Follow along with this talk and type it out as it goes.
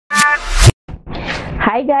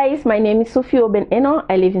Hi guys, my name is Sophie Oben-Eno.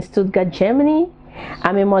 I live in Stuttgart, Germany.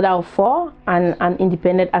 I'm a mother of 4 and an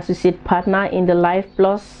independent associate partner in the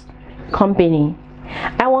LifePlus company.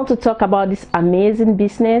 I want to talk about this amazing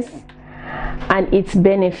business and its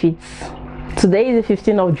benefits. Today is the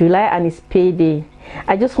 15th of July and it's payday.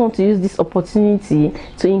 I just want to use this opportunity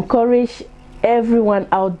to encourage everyone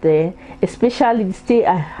out there, especially the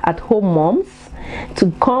stay-at-home moms,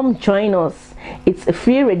 to come join us. It's a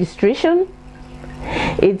free registration.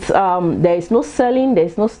 It's there is no selling, there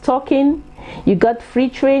is no stocking. You got free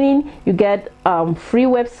training, you get free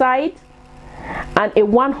website, and a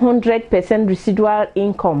 100% residual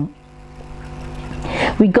income.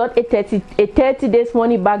 We got a 30 days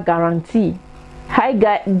money back guarantee. Hi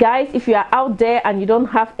guys, if you are out there and you don't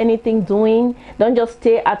have anything doing, don't just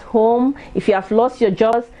stay at home. If you have lost your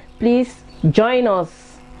jobs, please join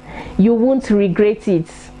us. You won't regret it.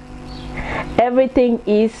 Everything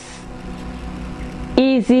is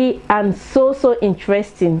easy and so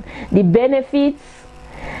interesting. The benefits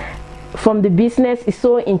from the business is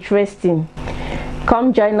so interesting.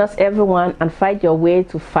 Come join us everyone and fight your way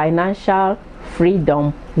to financial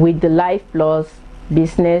freedom with the LifePlus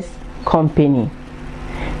business company.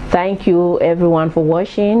 Thank you everyone for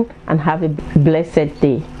watching and have a blessed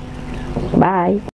day. Bye.